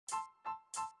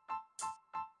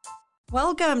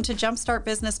Welcome to Jumpstart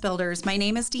Business Builders. My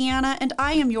name is Deanna and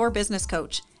I am your business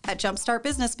coach. At Jumpstart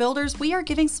Business Builders, we are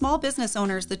giving small business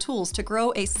owners the tools to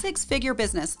grow a six-figure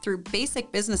business through basic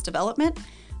business development,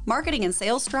 marketing and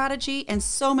sales strategy, and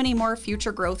so many more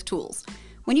future growth tools.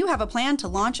 When you have a plan to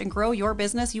launch and grow your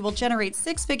business, you will generate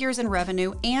six figures in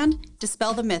revenue and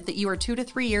dispel the myth that you are 2 to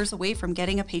 3 years away from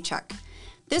getting a paycheck.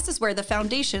 This is where the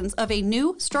foundations of a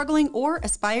new, struggling, or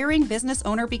aspiring business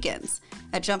owner begins.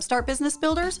 At Jumpstart Business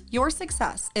Builders, your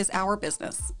success is our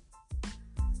business.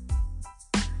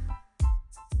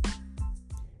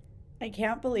 I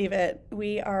can't believe it.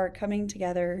 We are coming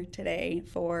together today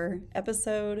for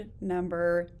episode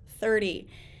number 30.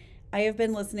 I have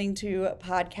been listening to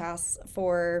podcasts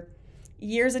for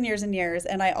years and years and years,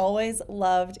 and I always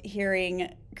loved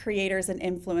hearing creators and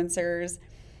influencers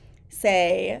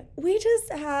say, we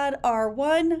just had our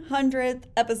 100th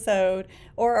episode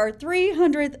or our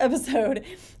 300th episode,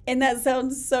 and that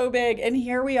sounds so big. And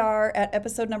here we are at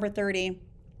episode number 30,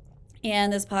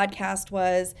 and this podcast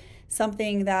was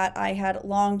something that I had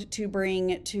longed to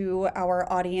bring to our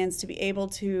audience, to be able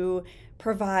to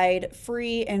provide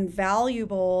free and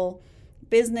valuable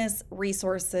business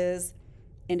resources,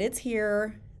 and it's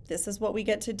here. This is what we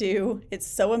get to do. It's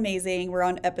so amazing. We're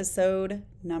on episode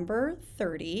number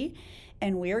 30,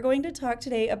 and we are going to talk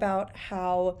today about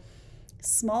how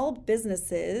small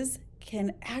businesses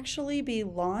can actually be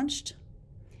launched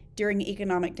during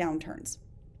economic downturns.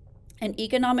 An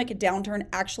economic downturn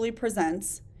actually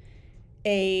presents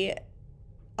an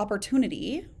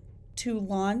opportunity to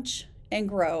launch and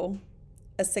grow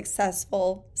a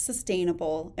successful,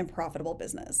 sustainable, and profitable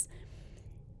business.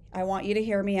 I want you to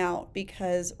hear me out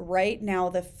because right now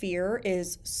the fear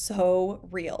is so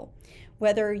real.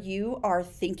 Whether you are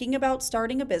thinking about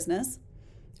starting a business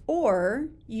or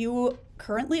you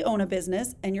currently own a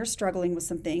business and you're struggling with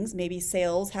some things, maybe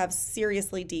sales have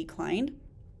seriously declined,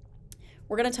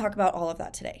 we're going to talk about all of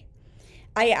that today.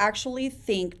 I actually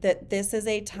think that this is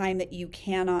a time that you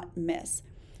cannot miss,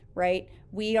 right?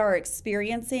 We are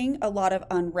experiencing a lot of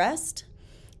unrest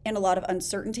and a lot of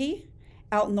uncertainty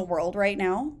out in the world right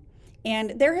now.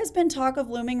 And there has been talk of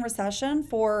looming recession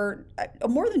for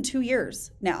more than 2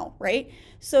 years now, right?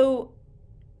 So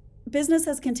business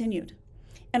has continued.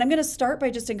 And I'm going to start by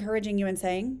just encouraging you and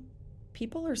saying,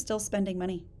 people are still spending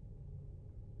money.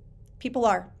 People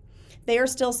are. They are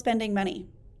still spending money.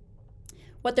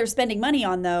 What they're spending money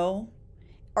on, though,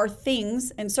 are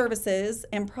things and services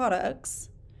and products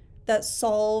that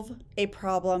solve a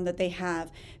problem that they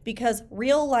have, because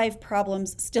real life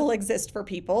problems still exist for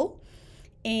people.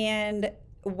 And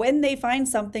when they find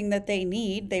something that they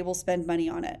need, they will spend money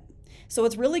on it. So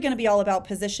it's really going to be all about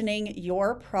positioning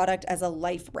your product as a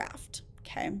life raft,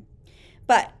 okay?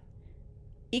 But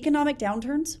economic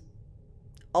downturns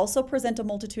also present a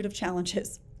multitude of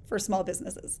challenges for small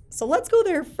businesses. So let's go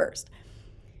there first.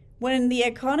 When the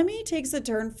economy takes a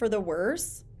turn for the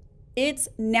worse, it's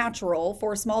natural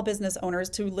for small business owners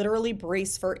to literally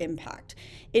brace for impact.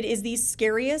 It is the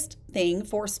scariest thing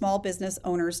for small business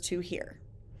owners to hear.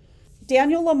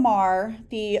 Daniel Lamar,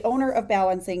 the owner of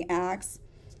Balancing Acts,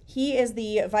 he is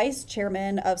the vice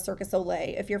chairman of Cirque du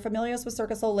Soleil. If you're familiar with Cirque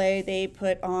du Soleil, they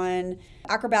put on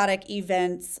acrobatic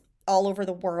events all over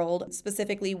the world.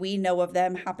 Specifically, we know of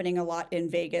them happening a lot in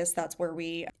Vegas. That's where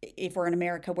if we're in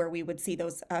America, where we would see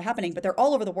those happening, but they're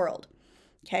all over the world,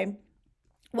 okay?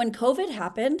 When COVID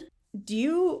happened, do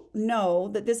you know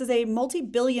that this is a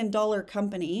multi-billion-dollar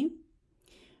company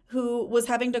who was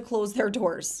having to close their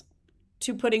doors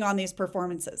to putting on these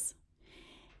performances?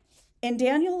 And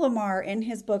Daniel Lamar, in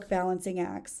his book, Balancing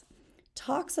Acts,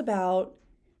 talks about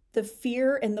the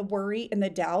fear and the worry and the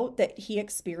doubt that he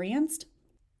experienced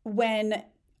when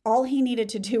all he needed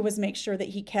to do was make sure that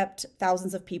he kept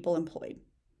thousands of people employed.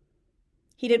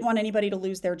 He didn't want anybody to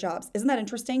lose their jobs. Isn't that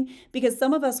interesting? Because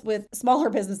some of us with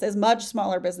smaller businesses, much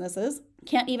smaller businesses,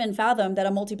 can't even fathom that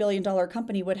a multi-billion-dollar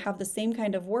company would have the same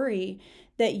kind of worry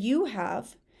that you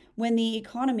have when the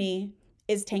economy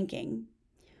is tanking,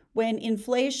 when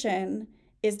inflation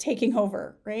is taking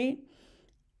over, right?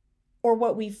 Or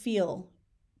what we feel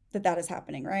that is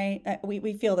happening, right?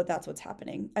 We feel that that's what's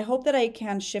happening. I hope that I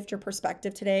can shift your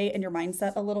perspective today and your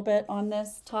mindset a little bit on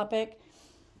this topic,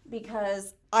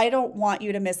 because I don't want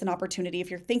you to miss an opportunity. If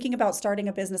you're thinking about starting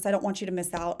a business, I don't want you to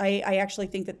miss out. I actually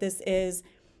think that this is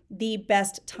the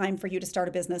best time for you to start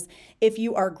a business. If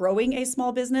you are growing a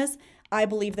small business, I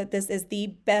believe that this is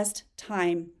the best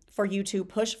time for you to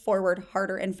push forward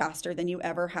harder and faster than you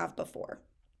ever have before.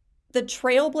 The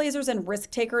trailblazers and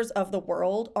risk takers of the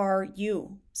world are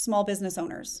you, small business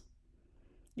owners.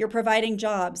 You're providing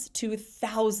jobs to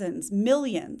thousands,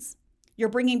 millions. You're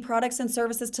bringing products and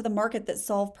services to the market that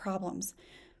solve problems.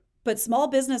 But small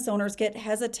business owners get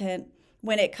hesitant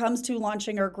when it comes to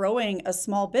launching or growing a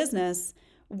small business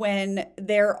when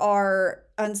there are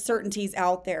uncertainties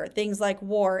out there, things like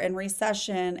war and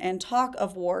recession and talk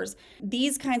of wars.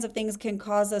 These kinds of things can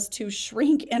cause us to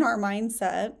shrink in our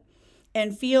mindset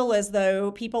and feel as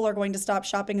though people are going to stop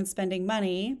shopping and spending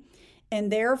money.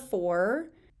 And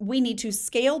therefore, we need to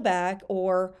scale back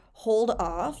or hold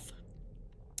off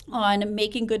on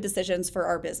making good decisions for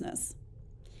our business.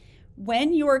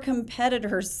 When your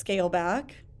competitors scale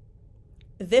back,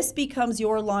 this becomes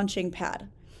your launching pad.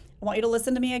 I want you to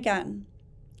listen to me again.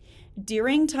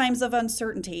 During times of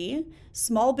uncertainty,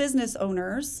 small business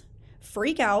owners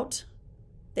freak out,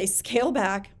 they scale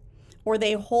back, or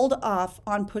they hold off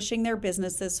on pushing their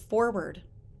businesses forward.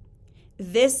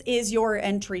 This is your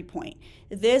entry point.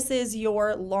 This is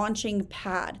your launching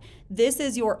pad. This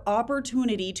is your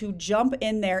opportunity to jump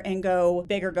in there and go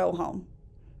big or go home.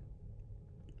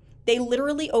 They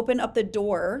literally open up the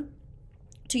door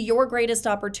to your greatest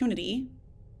opportunity.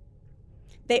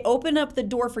 They open up the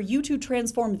door for you to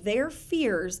transform their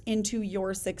fears into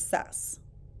your success.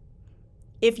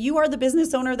 If you are the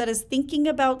business owner that is thinking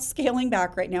about scaling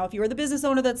back right now, if you are the business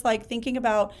owner that's like thinking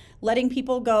about letting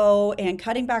people go and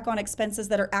cutting back on expenses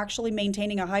that are actually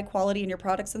maintaining a high quality in your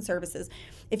products and services,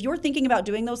 if you're thinking about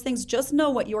doing those things, just know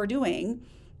what you're doing.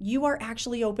 You are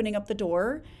actually opening up the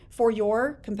door for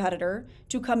your competitor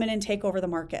to come in and take over the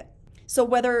market. So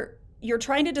whether you're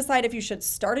trying to decide if you should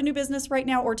start a new business right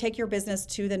now or take your business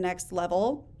to the next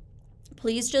level,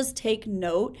 please just take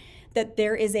note that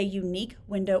there is a unique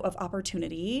window of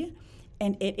opportunity,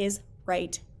 and it is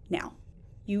right now.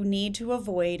 You need to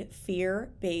avoid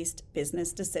fear-based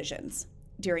business decisions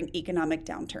during economic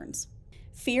downturns.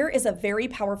 Fear is a very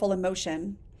powerful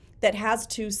emotion that has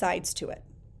two sides to it.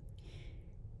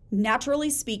 Naturally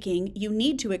speaking, you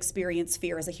need to experience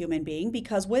fear as a human being,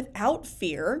 because without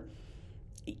fear,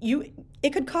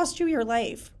 it could cost you your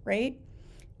life, right?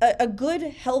 A good,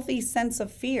 healthy sense of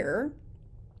fear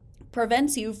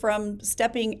prevents you from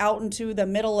stepping out into the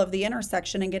middle of the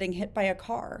intersection and getting hit by a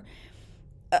car.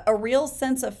 A real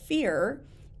sense of fear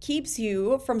keeps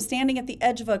you from standing at the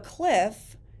edge of a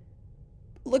cliff,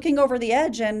 looking over the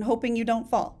edge and hoping you don't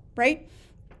fall, right?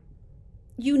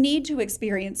 You need to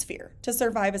experience fear to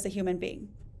survive as a human being.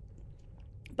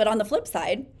 But on the flip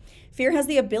side, fear has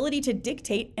the ability to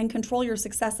dictate and control your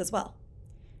success as well,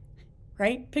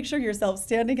 right? Picture yourself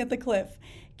standing at the cliff,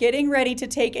 getting ready to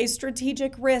take a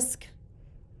strategic risk.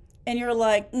 And you're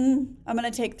like, I'm going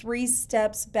to take 3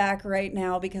 steps back right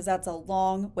now because that's a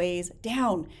long ways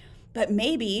down. But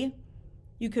maybe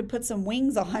you could put some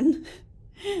wings on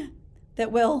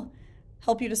that will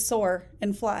help you to soar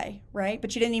and fly, right?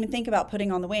 But you didn't even think about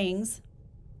putting on the wings.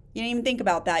 You didn't even think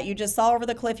about that. You just saw over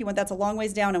the cliff, you went, that's a long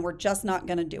ways down, and we're just not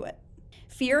going to do it.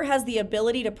 Fear has the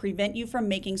ability to prevent you from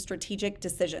making strategic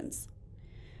decisions.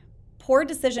 Poor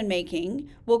decision making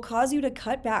will cause you to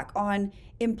cut back on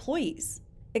employees,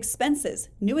 expenses,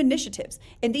 new initiatives,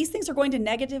 and these things are going to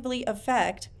negatively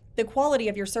affect the quality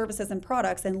of your services and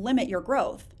products and limit your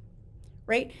growth,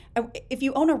 right? If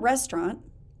you own a restaurant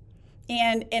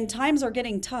and times are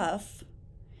getting tough,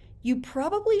 you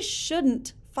probably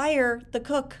shouldn't fire the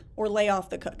cook or lay off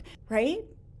the cook, right?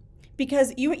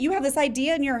 Because you have this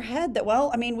idea in your head that, well,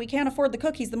 I mean, we can't afford the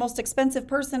cook. He's the most expensive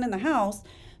person in the house.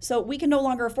 So we can no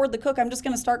longer afford the cook. I'm just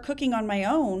going to start cooking on my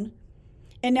own.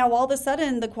 And now all of a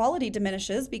sudden the quality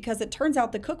diminishes because it turns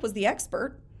out the cook was the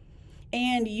expert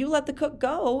and you let the cook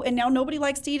go. And now nobody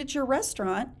likes to eat at your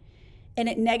restaurant. And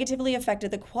it negatively affected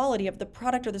the quality of the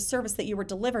product or the service that you were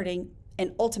delivering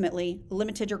and ultimately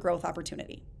limited your growth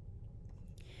opportunity.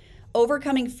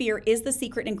 Overcoming fear is the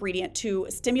secret ingredient to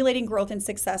stimulating growth and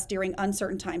success during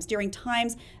uncertain times, during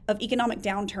times of economic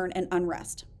downturn and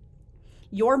unrest.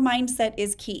 Your mindset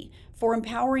is key for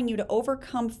empowering you to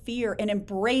overcome fear and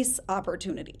embrace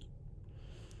opportunity.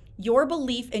 Your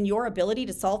belief in your ability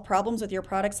to solve problems with your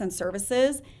products and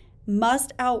services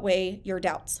must outweigh your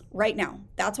doubts right now.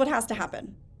 That's what has to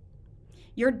happen.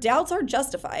 Your doubts are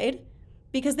justified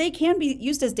because they can be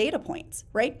used as data points,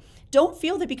 right? Don't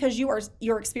feel that because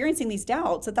you're experiencing these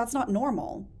doubts that that's not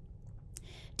normal.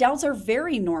 Doubts are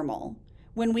very normal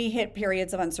when we hit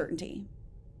periods of uncertainty.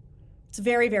 It's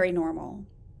very, very normal.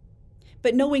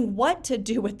 But knowing what to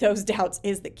do with those doubts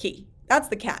is the key. That's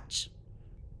the catch.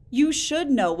 You should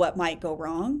know what might go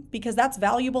wrong because that's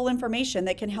valuable information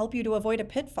that can help you to avoid a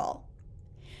pitfall.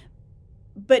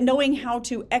 But knowing how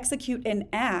to execute and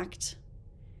act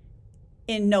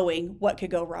in knowing what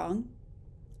could go wrong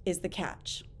is the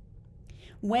catch.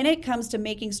 When it comes to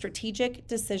making strategic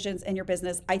decisions in your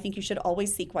business, I think you should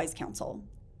always seek wise counsel.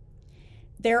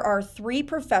 There are 3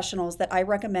 professionals that I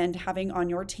recommend having on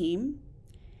your team,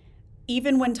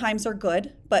 even when times are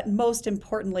good, but most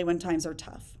importantly, when times are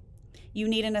tough. You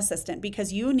need an assistant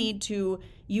because you need to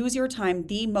use your time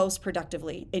the most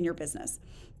productively in your business.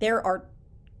 There are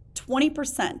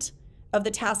 20% of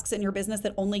the tasks in your business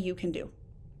that only you can do.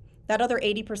 That other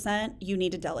 80%, you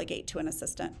need to delegate to an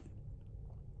assistant.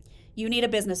 You need a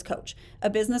business coach. A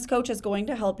business coach is going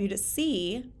to help you to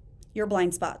see your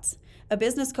blind spots. A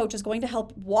business coach is going to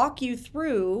help walk you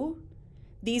through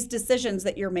these decisions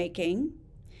that you're making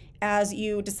as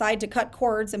you decide to cut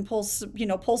cords and pull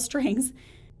strings.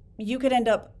 You could end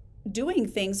up doing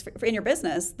things in your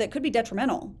business that could be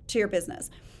detrimental to your business.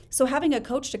 So having a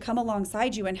coach to come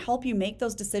alongside you and help you make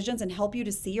those decisions and help you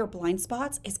to see your blind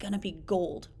spots is going to be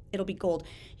gold. It'll be gold.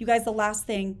 You guys, the last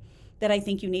thing that I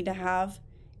think you need to have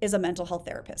is a mental health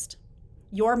therapist.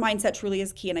 Your mindset truly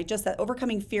is key. And I just said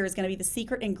overcoming fear is going to be the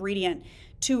secret ingredient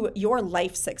to your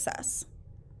life success.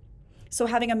 So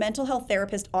having a mental health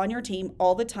therapist on your team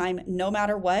all the time, no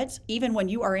matter what, even when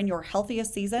you are in your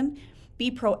healthiest season, be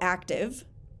proactive,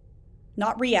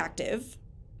 not reactive,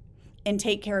 and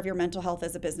take care of your mental health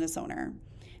as a business owner.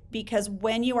 Because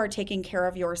when you are taking care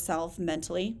of yourself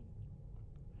mentally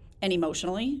and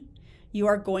emotionally, you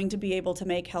are going to be able to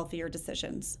make healthier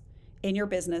decisions in your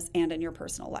business and in your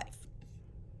personal life.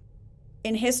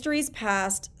 In history's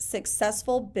past,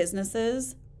 successful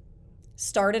businesses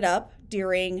started up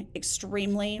during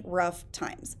extremely rough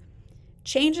times.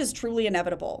 Change is truly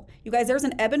inevitable. You guys, there's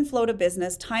an ebb and flow to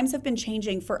business. Times have been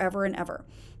changing forever and ever.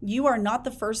 You are not the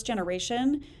first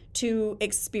generation to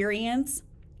experience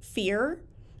fear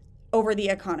over the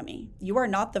economy. You are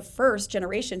not the first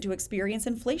generation to experience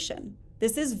inflation.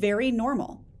 This is very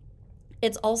normal.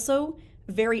 It's also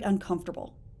very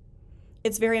uncomfortable.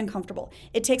 It's very uncomfortable.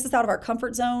 It takes us out of our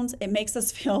comfort zones. It makes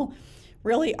us feel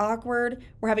really awkward.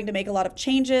 We're having to make a lot of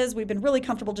changes. We've been really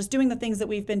comfortable just doing the things that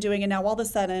we've been doing. And now all of a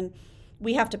sudden,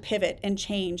 we have to pivot and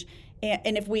change.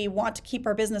 And if we want to keep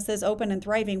our businesses open and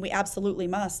thriving, we absolutely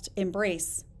must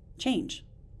embrace change.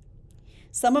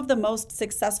 Some of the most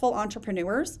successful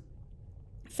entrepreneurs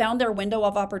found their window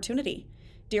of opportunity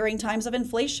during times of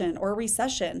inflation or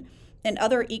recession and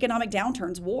other economic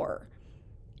downturns, war.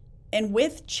 And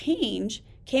with change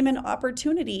came an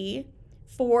opportunity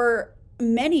for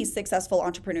many successful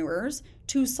entrepreneurs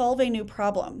to solve a new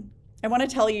problem. I want to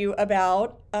tell you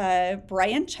about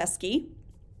Brian Chesky.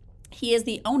 He is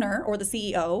the owner or the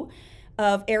CEO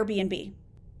of Airbnb.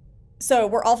 So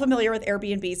we're all familiar with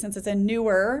Airbnb since it's a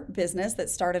newer business that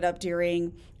started up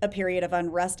during a period of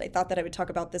unrest. I thought that I would talk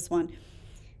about this one.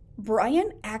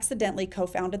 Brian accidentally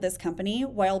co-founded this company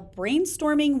while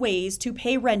brainstorming ways to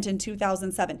pay rent in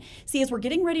 2007. See, as we're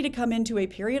getting ready to come into a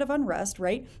period of unrest,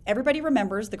 right? Everybody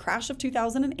remembers the crash of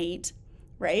 2008,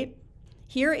 right?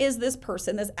 Here is this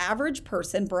person, this average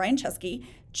person, Brian Chesky,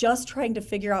 just trying to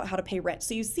figure out how to pay rent.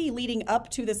 So you see, leading up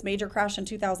to this major crash in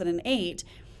 2008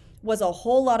 was a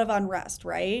whole lot of unrest,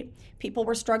 right? People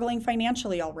were struggling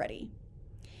financially already.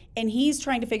 And he's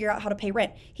trying to figure out how to pay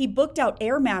rent. He booked out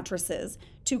air mattresses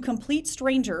to complete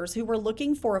strangers who were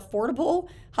looking for affordable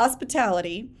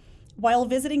hospitality while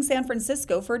visiting San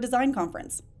Francisco for a design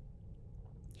conference.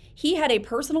 He had a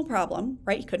personal problem,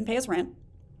 right? He couldn't pay his rent.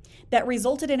 That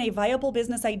resulted in a viable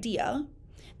business idea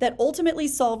that ultimately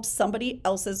solved somebody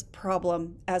else's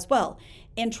problem as well.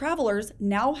 And travelers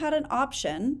now had an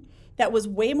option that was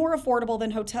way more affordable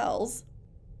than hotels.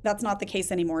 That's not the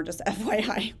case anymore, just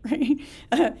FYI,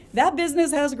 right? That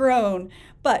business has grown.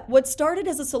 But what started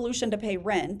as a solution to pay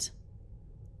rent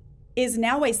is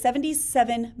now a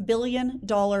 $77 billion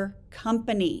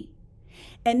company.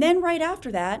 And then right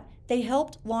after that, they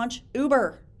helped launch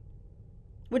Uber,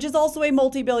 which is also a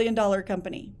multi-billion-dollar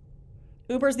company.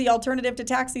 Uber's the alternative to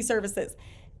taxi services.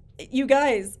 You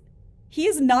guys, he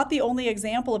is not the only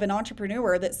example of an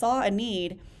entrepreneur that saw a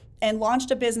need and launched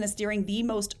a business during the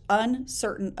most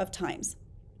uncertain of times.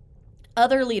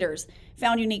 Other leaders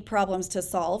found unique problems to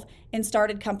solve and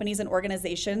started companies and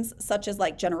organizations such as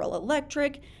like General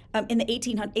Electric in the late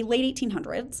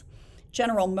 1800s,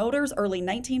 General Motors, early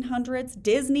 1900s,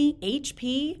 Disney,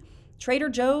 HP, Trader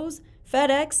Joe's,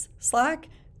 FedEx, Slack,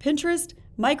 Pinterest,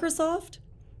 Microsoft.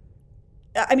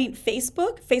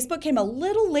 Facebook. Facebook came a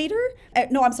little later.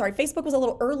 Facebook was a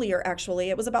little earlier, actually.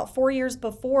 It was about 4 years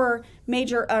before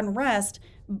major unrest,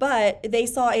 but they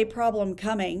saw a problem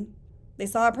coming.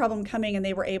 And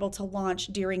they were able to launch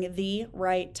during the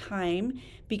right time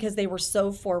because they were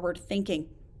so forward thinking.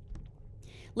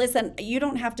 Listen, you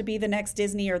don't have to be the next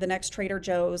Disney or the next Trader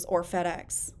Joe's or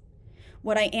FedEx.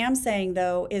 What I am saying,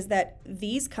 though, is that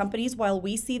these companies, while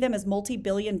we see them as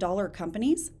multi-billion-dollar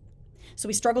companies, So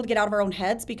we struggle to get out of our own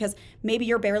heads because maybe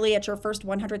you're barely at your first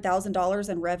 $100,000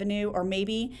 in revenue, or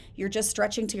maybe you're just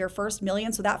stretching to your first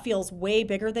million. So that feels way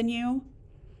bigger than you.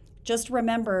 Just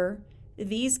remember,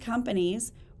 these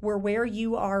companies were where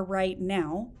you are right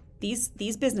now. These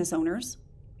business owners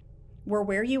were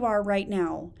where you are right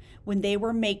now when they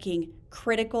were making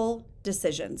critical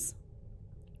decisions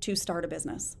to start a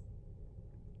business.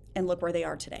 And look where they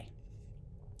are today.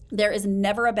 There is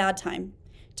never a bad time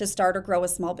to start or grow a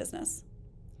small business.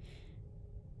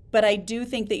 But I do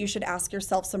think that you should ask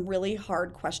yourself some really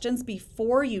hard questions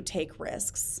before you take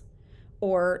risks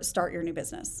or start your new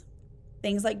business.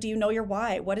 Things like, do you know your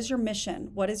why? What is your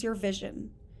mission? What is your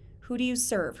vision? Who do you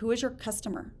serve? Who is your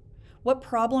customer? What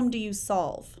problem do you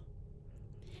solve?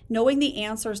 Knowing the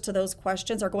answers to those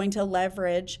questions are going to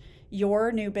leverage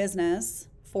your new business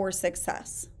for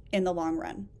success in the long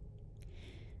run.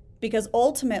 Because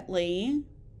ultimately,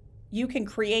 you can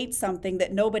create something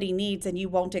that nobody needs and you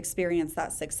won't experience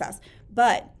that success.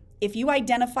 But if you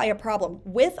identify a problem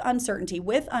with uncertainty,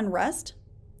 with unrest,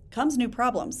 comes new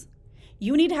problems.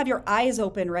 You need to have your eyes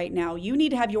open right now. You need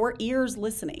to have your ears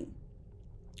listening,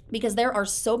 because there are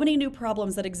so many new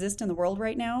problems that exist in the world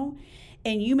right now,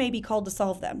 and you may be called to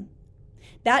solve them.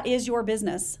 That is your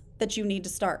business that you need to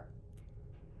start.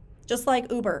 Just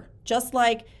like Uber, just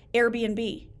like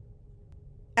Airbnb.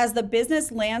 As the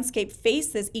business landscape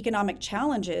faces economic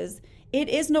challenges, it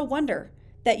is no wonder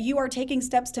that you are taking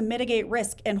steps to mitigate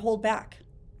risk and hold back.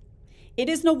 It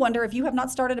is no wonder if you have not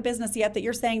started a business yet that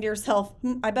you're saying to yourself,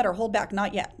 I better hold back,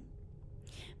 not yet.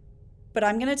 But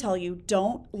I'm going to tell you,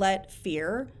 don't let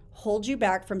fear hold you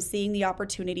back from seeing the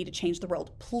opportunity to change the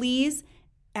world. Please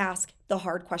ask the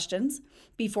hard questions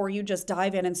before you just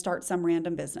dive in and start some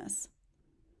random business.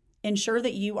 Ensure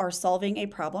that you are solving a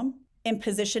problem and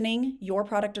positioning your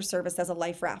product or service as a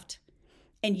life raft.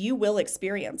 And you will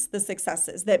experience the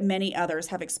successes that many others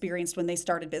have experienced when they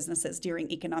started businesses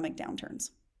during economic downturns.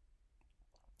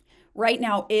 Right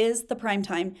now is the prime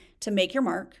time to make your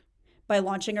mark by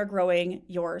launching or growing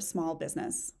your small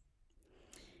business.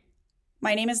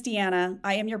 My name is Deanna.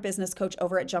 I am your business coach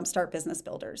over at Jumpstart Business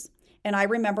Builders. And I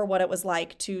remember what it was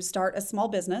like to start a small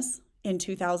business in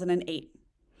 2008.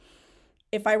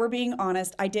 If I were being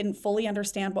honest, I didn't fully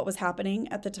understand what was happening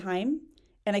at the time.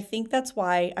 And I think that's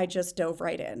why I just dove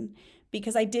right in,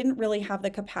 because I didn't really have the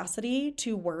capacity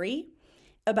to worry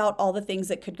about all the things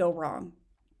that could go wrong.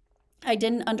 I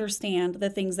didn't understand the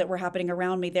things that were happening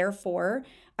around me. Therefore,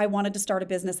 I wanted to start a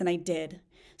business, and I did.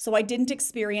 So I didn't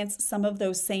experience some of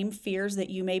those same fears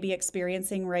that you may be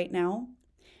experiencing right now.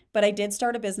 But I did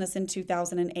start a business in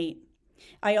 2008.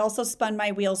 I also spun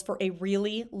my wheels for a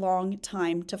really long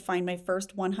time to find my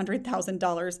first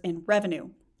 $100,000 in revenue.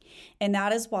 And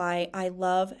that is why I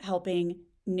love helping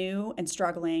new and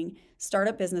struggling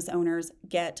startup business owners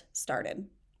get started.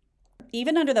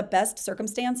 Even under the best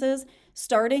circumstances,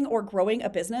 starting or growing a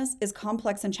business is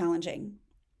complex and challenging.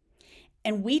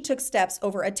 And we took steps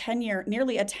over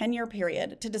nearly a 10-year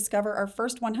period to discover our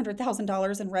first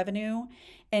 $100,000 in revenue.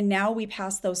 And now we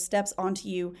pass those steps on to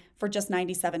you for just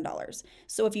 $97.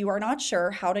 So if you are not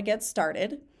sure how to get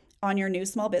started on your new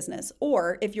small business,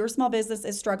 or if your small business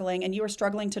is struggling and you are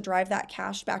struggling to drive that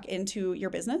cash back into your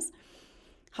business,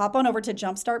 hop on over to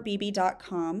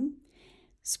jumpstartbb.com.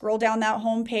 Scroll down that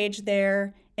homepage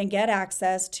there and get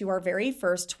access to our very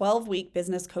first 12-week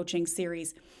business coaching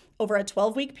series. Over a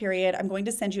 12-week period, I'm going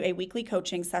to send you a weekly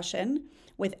coaching session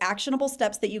with actionable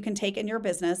steps that you can take in your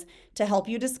business to help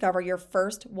you discover your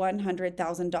first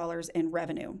 $100,000 in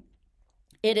revenue.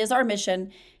 It is our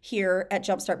mission here at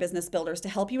Jumpstart Business Builders to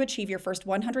help you achieve your first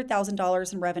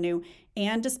 $100,000 in revenue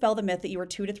and dispel the myth that you are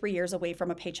 2 to 3 years away from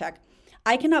a paycheck.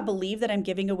 I cannot believe that I'm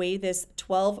giving away this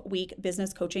 12-week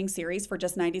business coaching series for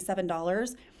just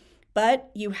 $97,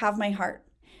 but you have my heart.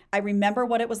 I remember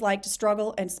what it was like to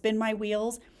struggle and spin my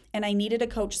wheels, and I needed a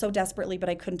coach so desperately, but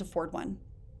I couldn't afford one.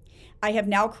 I have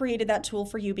now created that tool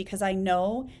for you because I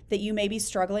know that you may be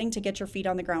struggling to get your feet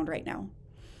on the ground right now.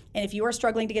 And if you are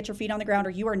struggling to get your feet on the ground, or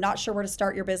you are not sure where to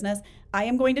start your business, I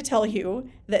am going to tell you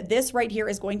that this right here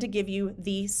is going to give you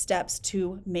the steps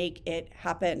to make it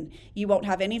happen. You won't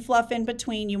have any fluff in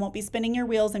between. You won't be spinning your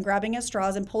wheels and grabbing at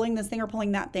straws and pulling this thing or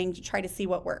pulling that thing to try to see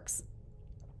what works.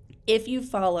 If you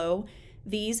follow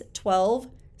these 12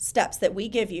 steps that we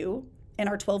give you in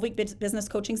our 12-week business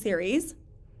coaching series,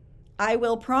 I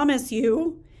will promise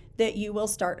you that you will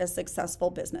start a successful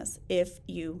business if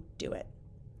you do it.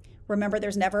 Remember,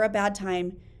 there's never a bad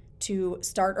time to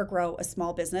start or grow a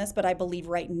small business, but I believe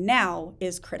right now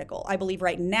is critical. I believe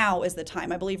right now is the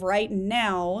time. I believe right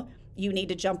now you need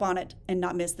to jump on it and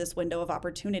not miss this window of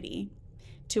opportunity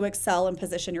to excel and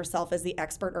position yourself as the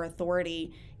expert or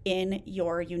authority in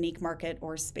your unique market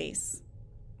or space.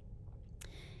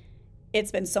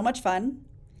 It's been so much fun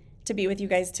to be with you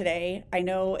guys today. I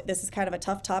know this is kind of a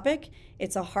tough topic.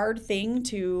 It's a hard thing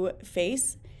to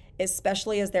face,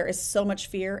 especially as there is so much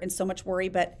fear and so much worry,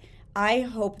 but I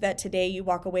hope that today you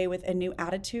walk away with a new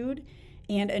attitude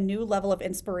and a new level of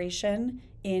inspiration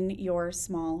in your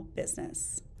small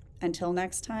business. Until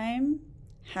next time,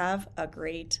 have a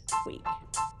great week.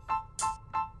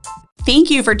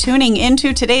 Thank you for tuning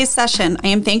into today's session. I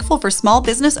am thankful for small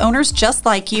business owners just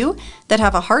like you that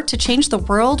have a heart to change the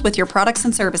world with your products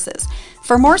and services.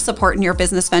 For more support in your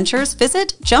business ventures,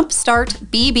 visit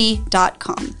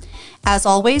jumpstartbb.com. As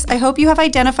always, I hope you have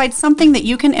identified something that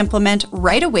you can implement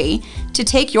right away to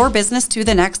take your business to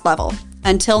the next level.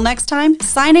 Until next time,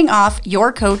 signing off,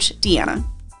 your coach, Deanna.